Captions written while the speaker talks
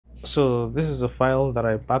So this is a file that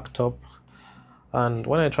I backed up, and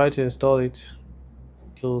when I try to install it,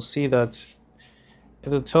 you'll see that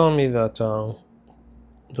it'll tell me that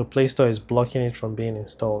the Play Store is blocking it from being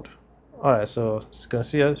installed. Alright, so as you can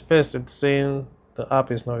see, at first it's saying the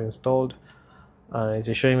app is not installed, and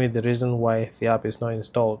it's showing me the reason why the app is not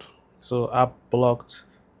installed. So app blocked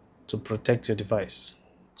to protect your device.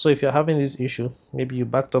 So if you're having this issue, maybe you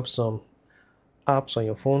backed up some apps on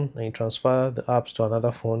your phone and you transfer the apps to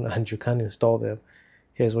another phone and you can't install them,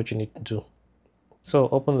 here's what you need to do. So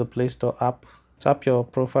open the Play Store app, tap your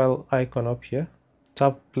profile icon up here,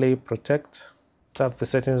 tap Play Protect, tap the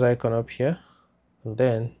settings icon up here, and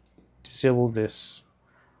then disable this.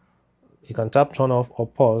 You can tap turn off or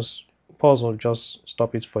pause. Pause will just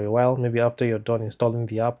stop it for a while. Maybe after you're done installing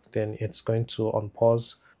the app, then it's going to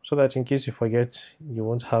unpause, so that in case you forget, you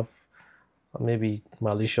won't have maybe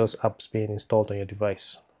malicious apps being installed on your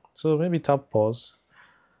device. So maybe tap pause,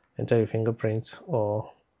 enter your fingerprint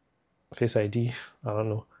or Face ID, I don't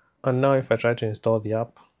know. And now if I try to install the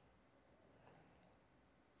app,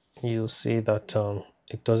 you'll see that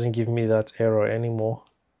it doesn't give me that error anymore.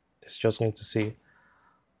 It's just going to say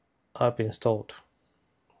app installed,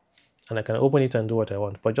 and I can open it and do what I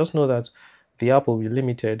want. But just know that the app will be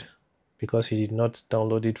limited because he did not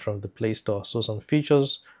download it from the Play Store, so some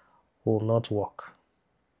features will not work.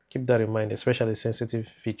 Keep that in mind, especially sensitive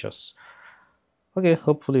features. Okay,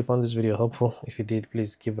 hopefully you found this video helpful. If you did,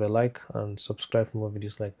 please give it a like and subscribe for more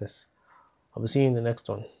videos like this. I'll be seeing you in the next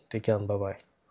one. Take care and bye bye.